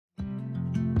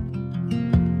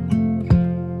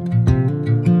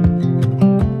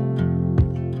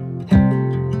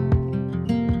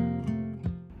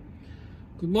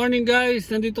Good morning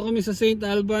guys, nandito kami sa St.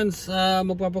 Albans.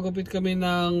 Magpapagupit kami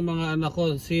ng mga anak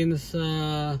ko since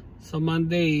sa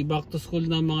Monday back to school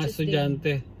ng mga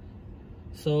estudyante.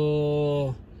 So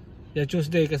yeah,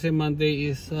 Tuesday kasi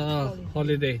Monday is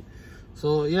holiday.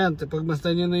 So yan,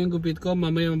 pagmasdan nyo na yung gupit ko,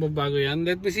 mamaya mababago yan.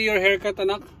 Let me see your haircut,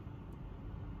 anak.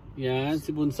 Yan,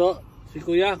 si Bunso. Si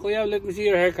Kuya, let me see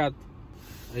your haircut.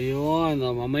 Ayun,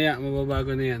 mamaya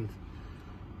mababago na yan.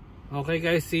 Okay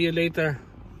guys, see you later.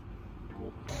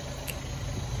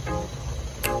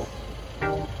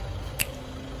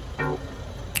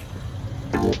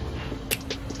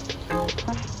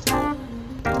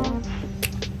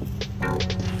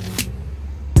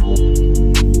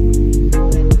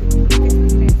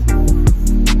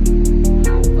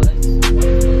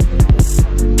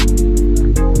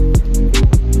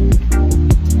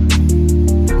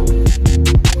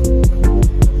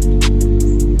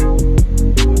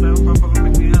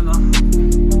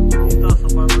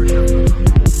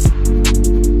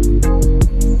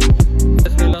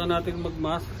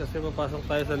 Magmask kasi papasok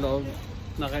tayo sa loob.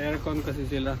 Naka-aircon kasi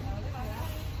sila.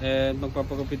 And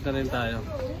magpapagupit na rin tayo.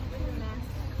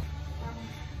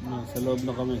 Sa loob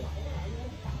na kami.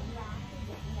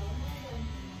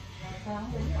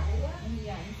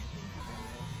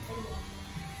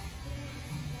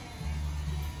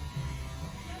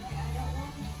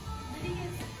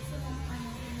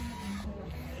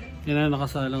 Yan na,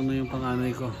 nakasalang na yung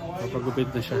panganay ko. Papagupit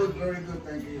na siya. Very good,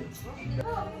 thank you.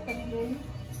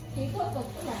 I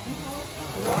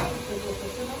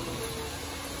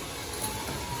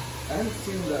haven't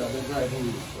seen the guy who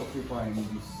is occupying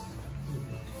this.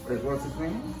 What's his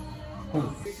name?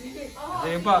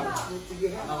 Sige pa.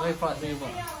 Okay pa, sige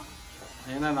pa.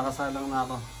 Ayun na, nakasalang na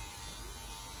ako.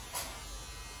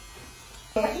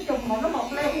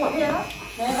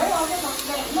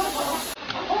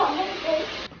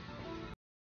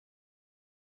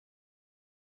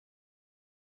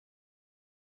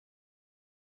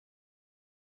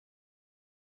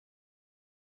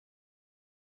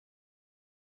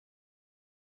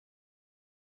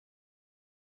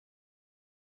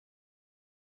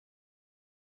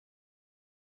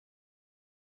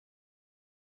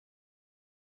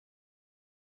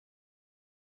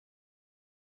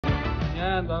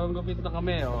 Yan, bagong gupit na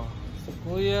kami, oh. Si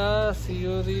Kuya, si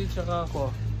Yuri, tsaka ako.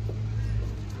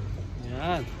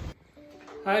 Yan.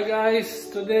 Hi guys,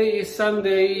 today is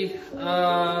Sunday,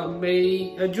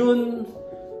 June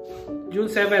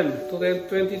 7,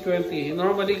 2020.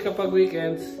 Normally kapag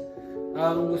weekends,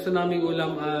 ang gusto naming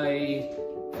ulam ay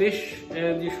fish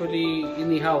and usually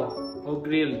inihaw o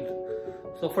grilled.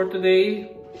 So for today,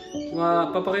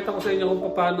 papakita ko sa inyo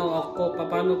kung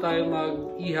paano tayo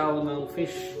mag-ihaw ng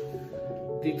fish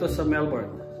dito sa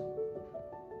Melbourne.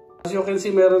 As you can see,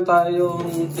 meron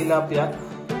tayong tilapia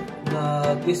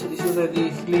na this is already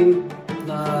clean,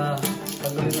 na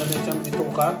tanggalin na rin siyang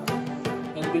bituka,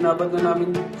 and binabad na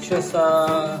namin siya sa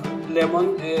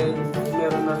lemon, and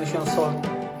meron na rin siyang salt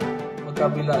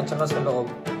magkabila at saka sa loob.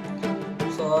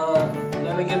 So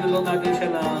lalagyan na lang natin siya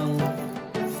ng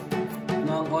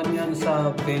onion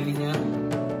sa belly niya,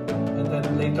 and then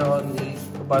later on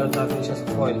ibabalot natin siya sa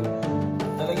foil.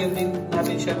 Lalagyan din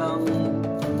natin siya ng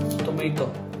tomato.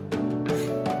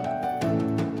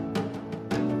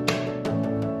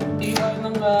 Iwan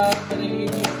ng kanilig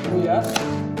sibuyas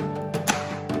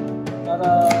para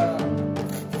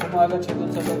kumalat siya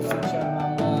dun sa loob siya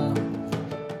ng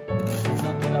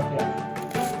tilapia.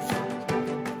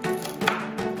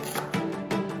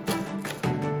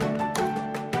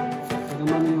 Ito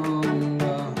naman yung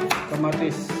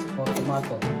kamatis o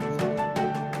tomato.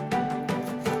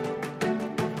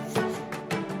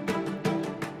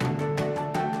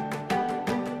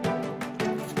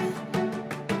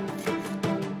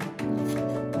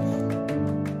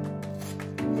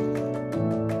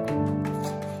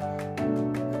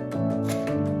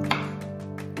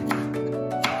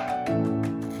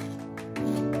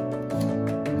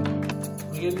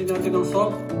 Lagyan din natin ng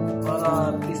salt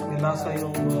para at least may lasa yung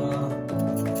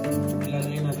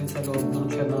ilalagay natin sa loob ng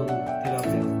siya ng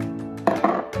tilapia.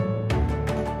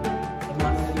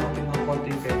 Samahan din natin ng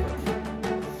konting pepper.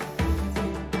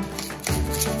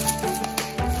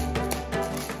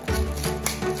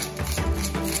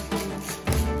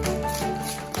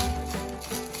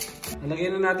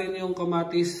 Lagyan na natin yung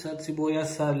kamatis at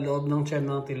sibuyas sa loob ng tiyan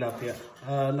ng tilapia.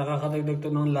 Nakakadagdag to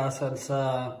ng lasa sa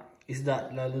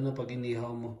isda, lalo na pag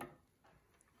inihaw mo.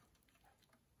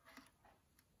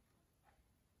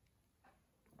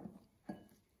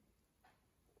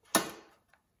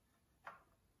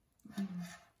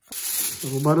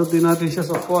 So, balot din natin siya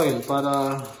sa foil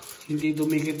para hindi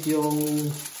dumikit yung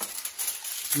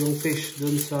yung fish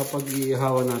dun sa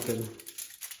pag-ihawan natin.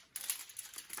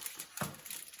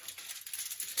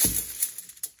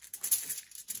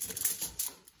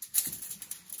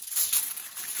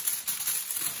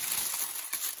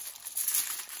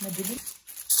 Madilim.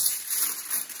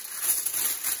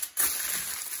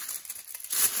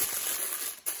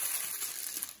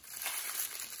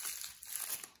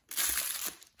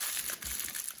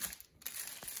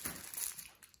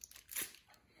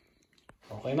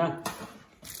 Okay na.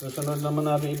 Susunod naman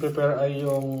natin i-prepare ay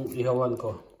yung ihawan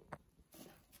ko.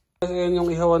 Ayan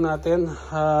yung ihawan natin.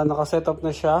 Nakaset up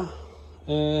na siya.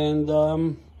 And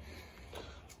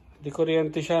di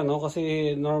kuryente siya, no?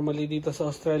 Kasi normally dito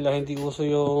sa Australia hindi uso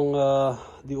yung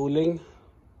diuling.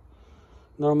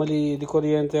 Normally di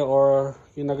kuryente or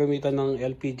ginagamitan ng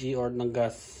LPG or ng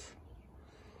gas.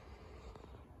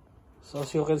 So as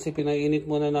you can see, pinainit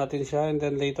muna natin siya and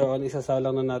then later on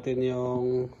isasalang na natin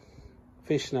yung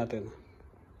fish natin.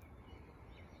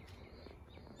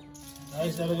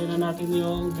 Guys, lalagyan na natin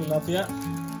yung tilapia.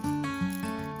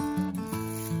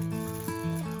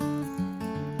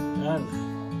 Yan.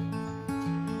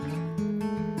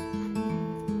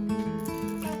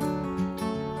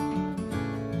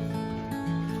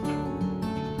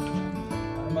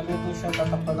 Para malito siya,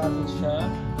 tatakpan natin siya.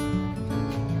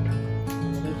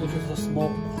 Malito siya sa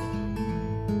smoke.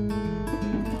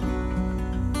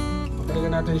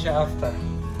 Pagkalagyan natin siya after.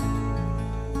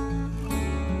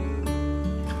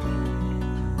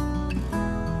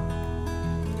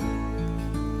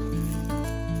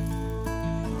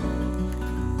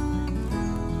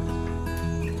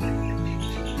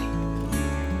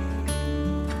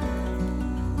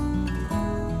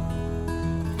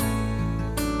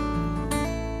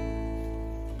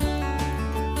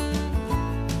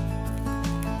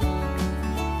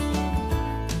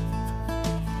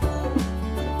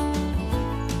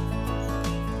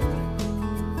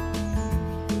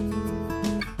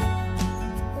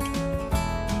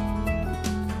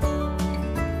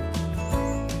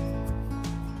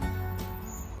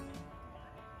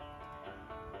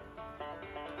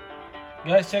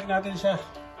 Guys, check natin siya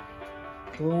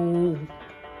kung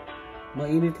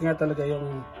mainit nga talaga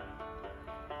yung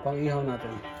pang-ihaw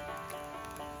natin.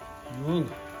 Yun,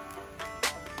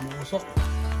 umusok.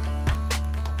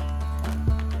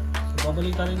 So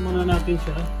babalikan rin muna natin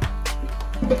siya.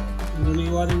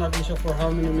 Iniiwanan natin siya for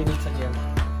how many minutes again.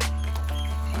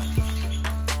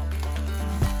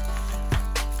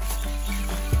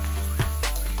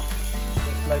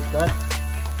 Just like that.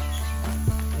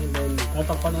 And then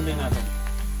tatakpan ulit natin.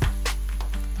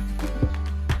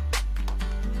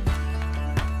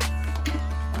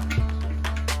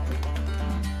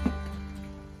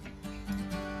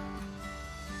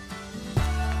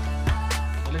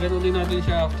 Ilagyan ulit natin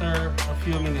siya after a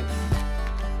few minutes.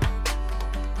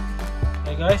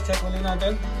 Okay guys, check ulit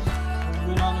natin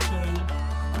kung ano na sure niya.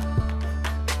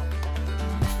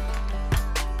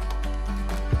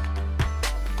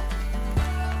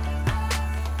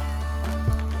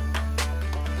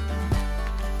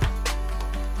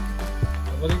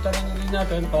 Balikan rin ulit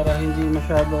natin para hindi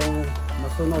masyadong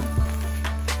masunog.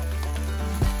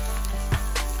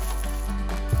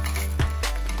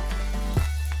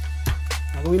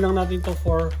 Gawin lang natin to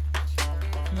for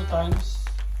a few times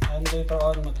and later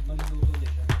on maluluto din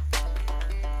siya.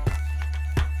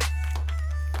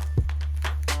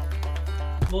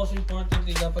 Most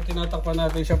importantly, dapat tinatakpan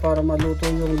natin siya para maluto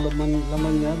yung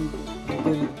laman niya.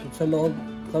 Sa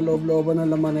loob-looban ng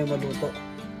laman ay maluto.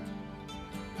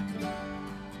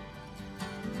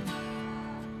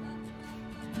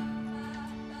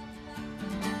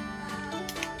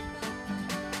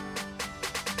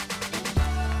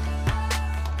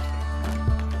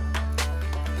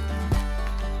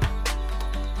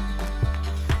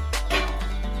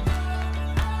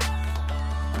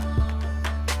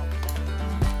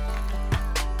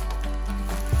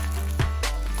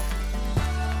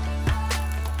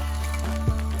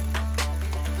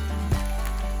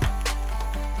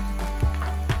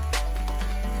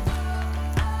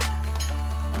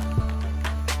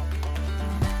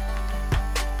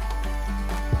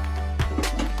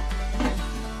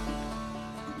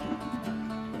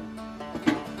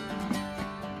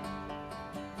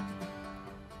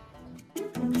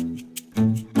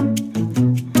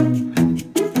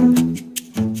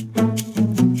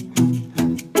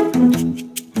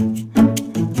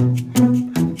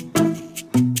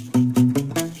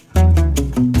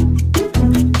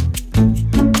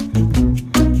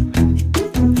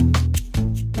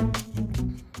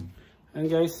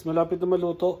 Guys, malapit na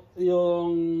maluto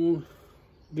yung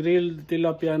grilled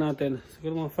tilapia natin.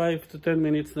 Siguro mga 5 to 10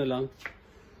 minutes na lang.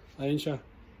 Ayun siya.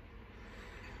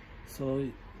 So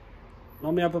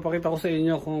mamaya papakita ko sa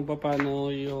inyo kung paano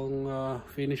yung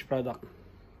finished product.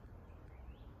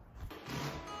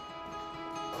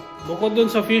 Bukod dun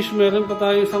sa fish, meron pa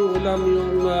tayo isang ulam,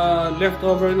 yung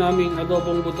leftover naming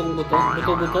adobong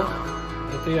buto-buto.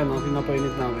 Ito yan,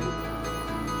 pinapainit namin.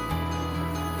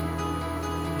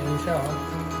 Yan siya,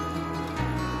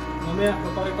 mamaya,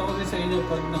 papakita ko din sa inyo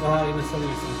pag nakahain na sa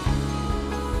mesa.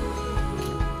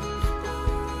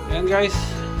 Ayan guys,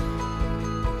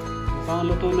 mukhang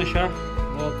luto na siya.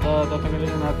 At tatagalin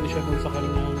na natin siya dun sa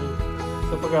kanyang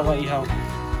sa pagkakaihaw.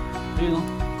 Ayun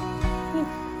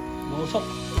mausok.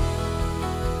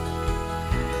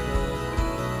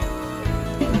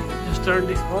 Just turn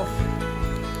this off.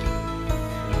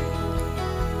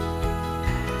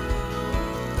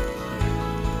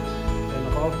 Ayan,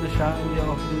 naka-off na siya.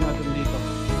 I-off din natin dito.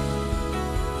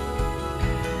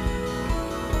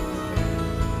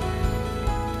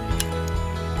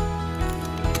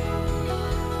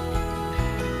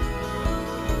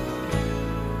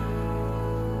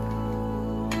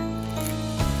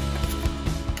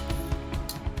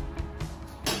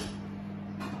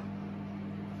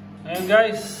 Ayan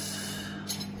guys,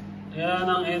 yan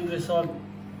ang end result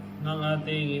ng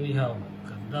ating inihaw.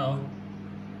 Ganda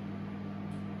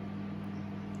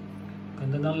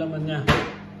ganda ng laman niya.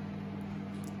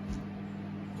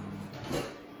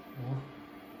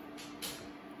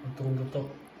 Lutong-luto.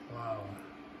 Wow.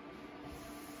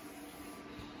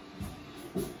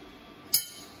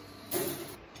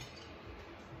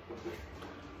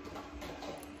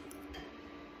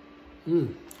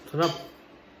 Sarap.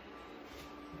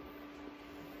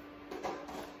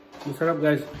 Masarap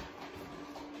guys.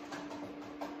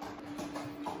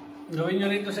 Gawin nyo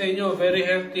rin ito sa inyo. Very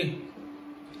healthy.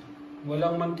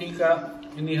 Walang mantika.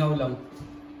 Inihaw lang.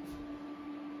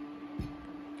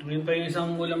 Ngayon pa yung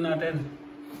isang ulam natin.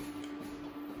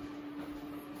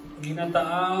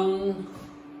 Ginataang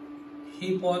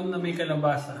hipon na may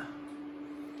kalabasa.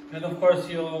 And of course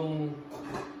yung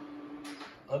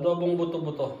adobong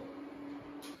buto-buto.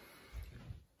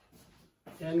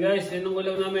 Yan guys, yun ang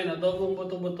ulam namin, adobong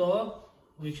buto-buto,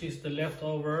 which is the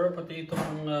leftover, pati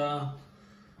itong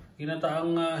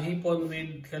ginataang hipon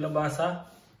with kalabasa,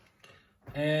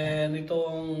 and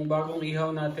itong bagong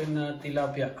ihaw natin na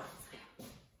tilapia.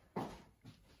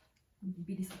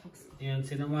 Yan,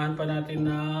 sinamahan pa natin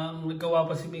ng naggawa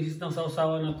pa si Mrs. ng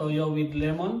sausawan na toyo with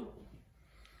lemon.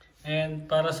 And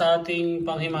para sa ating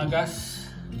panghimagas,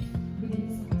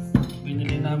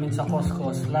 binili namin sa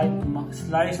Costco,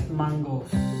 sliced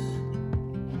mangoes.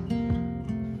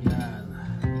 Yan.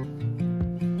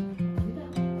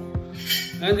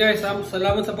 Ayan guys,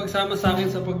 salamat sa pagsama sa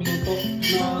akin sa pagluto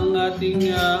ng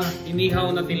ating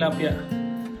inihaw na tilapia.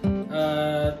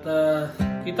 At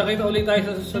kita-kita ulit tayo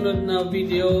sa susunod na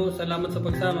video. Salamat sa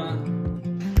pagsama.